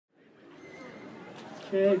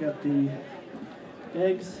Okay, got the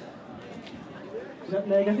eggs.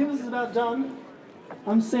 Nutmeg. I think this is about done.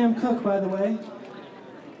 I'm Sam Cooke, by the way.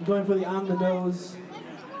 I'm going for the on-the-nose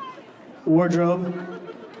wardrobe.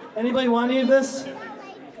 Anybody want any of this?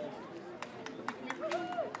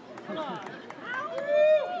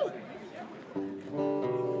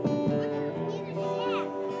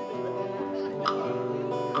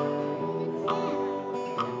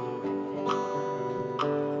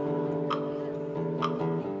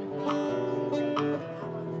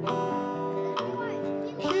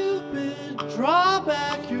 Draw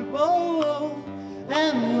back your bow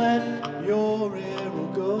and let your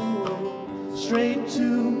arrow go straight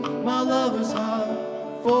to my lover's heart.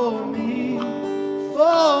 For me,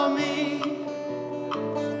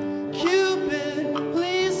 Cupid,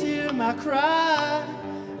 please hear my cry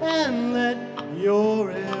and let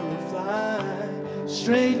your arrow fly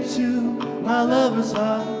straight to my lover's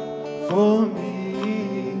heart. For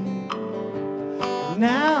me.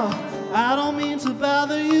 Now, I don't mean to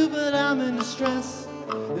bother you, but I'm in distress.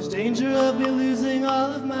 There's danger of me losing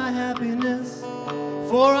all of my happiness.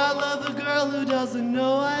 For I love a girl who doesn't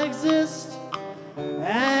know I exist,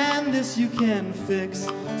 and this you can fix.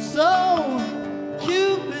 So,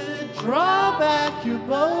 Cupid, draw back your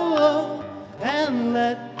bow and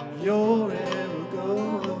let your arrow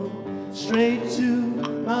go straight to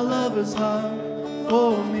my lover's heart.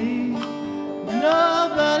 For me,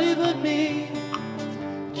 nobody but me.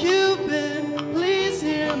 Cupid, please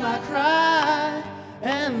hear my cry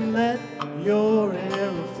and let your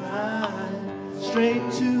arrow fly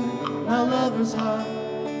straight to my lover's heart.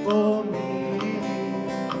 For me.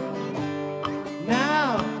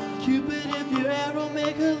 Now, Cupid, if your arrow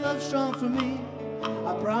make her love strong for me,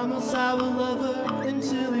 I promise I will love her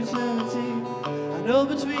until eternity. I know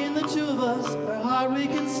between the two of us, her heart we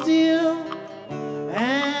can steal,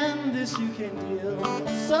 and this you can deal.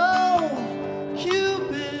 So,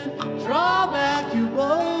 Cupid, draw back your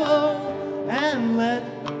bow and let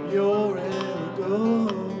your arrow go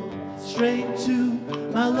straight to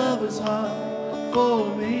my lover's heart.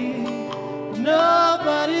 For me,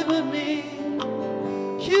 nobody but me.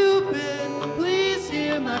 Cupid, please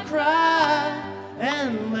hear my cry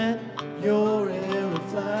and let your arrow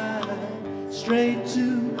fly straight to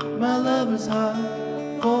my lover's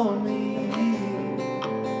heart. For me.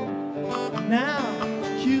 Now,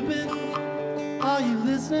 Cupid, are you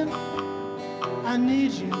listening? I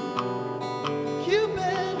need you.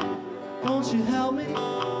 Cupid, won't you help me?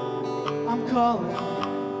 I'm calling.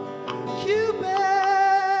 Cupid!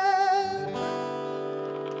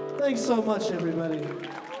 Thanks so much, everybody.